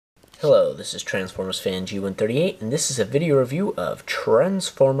Hello, this is Transformers fan G138, and this is a video review of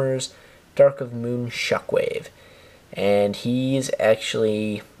Transformers Dark of the Moon Shockwave. And he's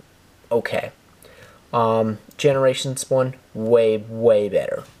actually okay. Generations 1, way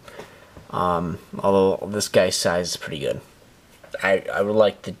better. Although this guy's size is pretty good. I would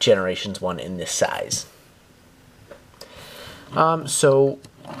like the Generations 1 in this size. So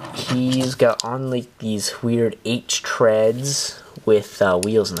he's got on like these weird H treads with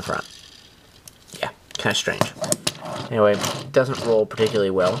wheels in the front. Yeah, kind of strange. Anyway, doesn't roll particularly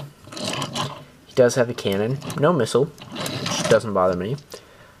well. He does have a cannon, no missile, which doesn't bother me.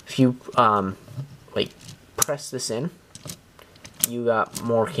 If you like press this in, you got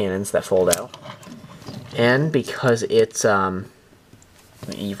more cannons that fold out. And because it's the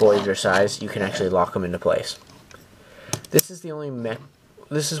Voyager size, you can actually lock them into place. This is the only mech.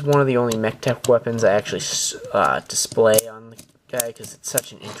 This is one of the only mech tech weapons I actually display on the guy because it's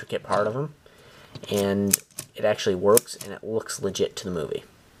such an intricate part of him, and it actually works and it looks legit to the movie.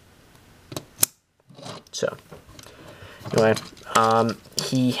 So anyway,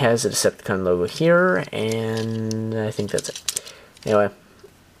 he has a Decepticon logo here, and I think that's it. Anyway,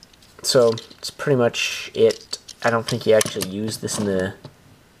 so it's pretty much it. I don't think he actually used this in the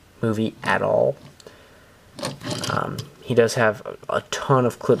movie at all. He does have a ton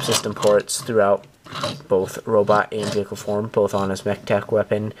of clip system ports throughout both robot and vehicle form, both on his mech tech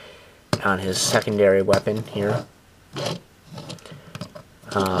weapon, on his secondary weapon here,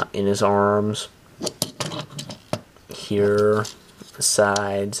 in his arms, here, the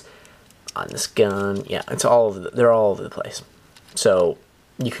sides, on this gun. Yeah, it's all over they're all over the place. So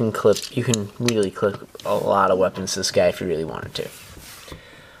you can really clip a lot of weapons to this guy if you really wanted to.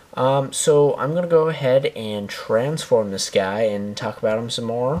 So I'm going to go ahead and transform this guy and talk about him some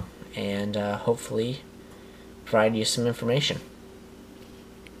more, and hopefully provide you some information.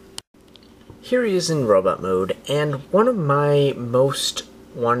 Here he is in robot mode, and one of my most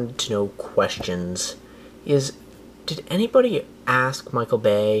wanted to know questions is, did anybody ask Michael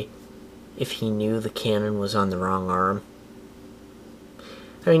Bay if he knew the cannon was on the wrong arm?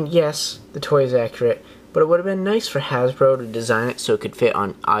 I mean, yes, the toy is accurate, but it would have been nice for Hasbro to design it so it could fit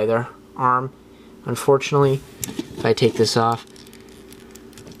on either arm. Unfortunately, if I take this off,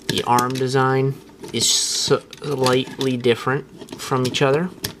 the arm design is slightly different from each other,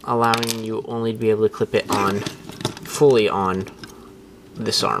 allowing you only to be able to clip it on fully on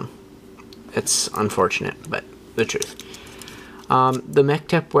this arm. It's unfortunate, but the truth. The mech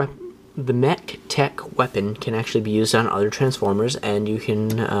tech weapon can actually be used on other Transformers, and you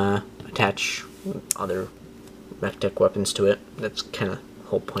can attach other mech tech weapons to it. That's kind of the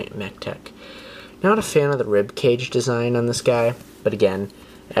whole point of mech tech. Not a fan of the rib cage design on this guy, but again,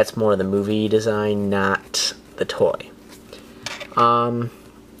 that's more the movie design, not the toy.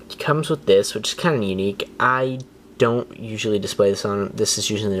 It comes with this, which is kind of unique. I don't usually display this on. This is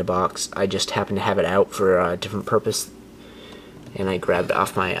usually in a box. I just happen to have it out for a different purpose, and I grabbed it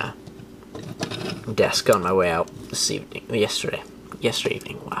off my desk on my way out yesterday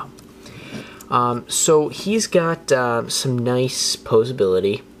evening. Wow. So he's got some nice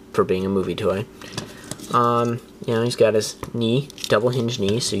posability for being a movie toy. You know, he's got his knee, double hinge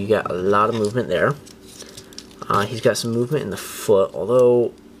knee, so you got a lot of movement there. He's got some movement in the foot,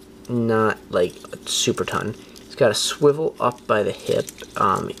 although not like a super ton. He's got a swivel up by the hip,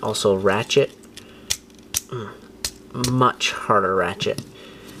 also ratchet, much harder ratchet.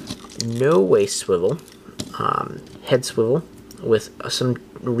 No waist swivel, head swivel with some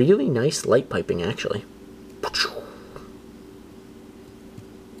really nice light piping actually.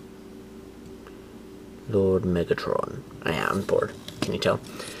 Lord Megatron. I'm bored. Can you tell?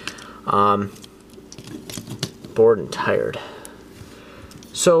 Bored and tired.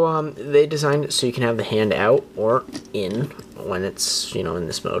 So they designed it so you can have the hand out or in when it's, you know, in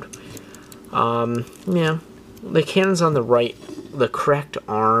this mode. Yeah, the cannon's on the correct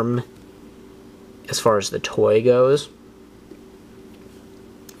arm as far as the toy goes.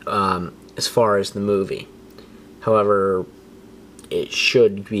 As far as the movie. However, it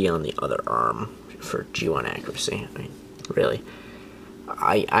should be on the other arm for G1 accuracy. I mean, really.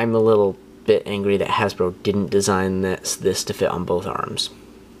 I'm a little bit angry that Hasbro didn't design this to fit on both arms.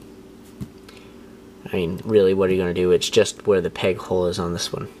 I mean, really, what are you going to do? It's just where the peg hole is on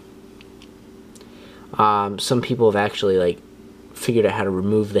this one. Some people have actually, like, figured out how to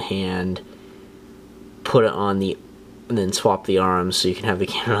remove the hand, put it on and then swap the arms so you can have the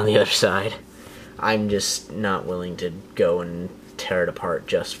cannon on the other side. I'm just not willing to go and tear it apart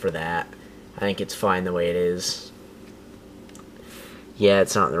just for that. I think it's fine the way it is. Yeah,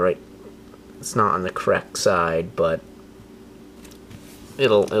 it's not on the correct side, but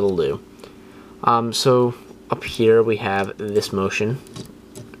it'll do. So up here we have this motion.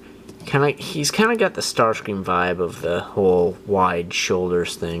 He's kind of got the Starscream vibe of the whole wide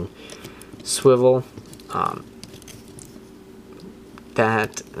shoulders thing. Swivel.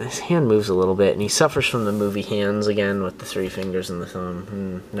 That his hand moves a little bit, and he suffers from the movie hands again with the 3 fingers and the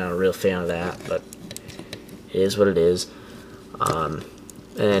thumb. Not a real fan of that, but it is what it is.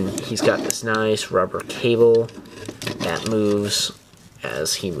 And he's got this nice rubber cable that moves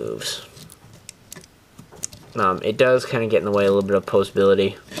as he moves. It does kind of get in the way a little bit of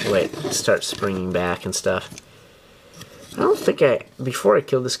posability. Wait, it starts springing back and stuff. I don't think before I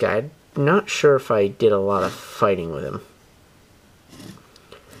killed this guy, I'm not sure if I did a lot of fighting with him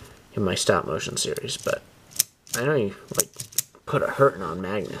in my stop motion series, but I know you put a hurting on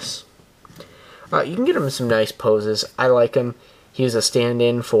Magnus. You can get him in some nice poses. I like him. He was a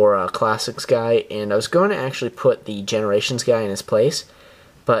stand-in for a Classics guy, and I was going to actually put the Generations guy in his place,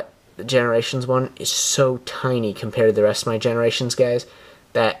 but the Generations one is so tiny compared to the rest of my Generations guys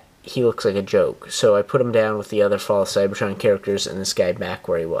that he looks like a joke. So I put him down with the other Fall of Cybertron characters and this guy back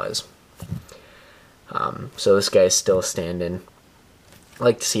where he was. So this guy is still a stand-in. I'd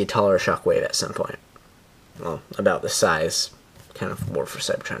like to see a taller Shockwave at some point. Well, about this size, kind of more for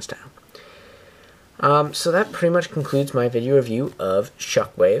Cybertron's time. So that pretty much concludes my video review of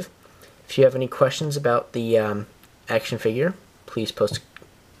Shockwave. If you have any questions about the action figure, please post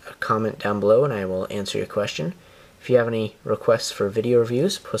a comment down below and I will answer your question. If you have any requests for video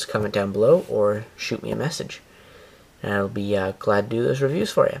reviews, post a comment down below or shoot me a message. And I'll be glad to do those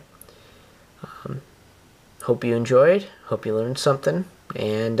reviews for you. Hope you enjoyed, hope you learned something,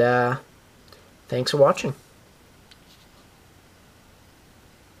 and thanks for watching.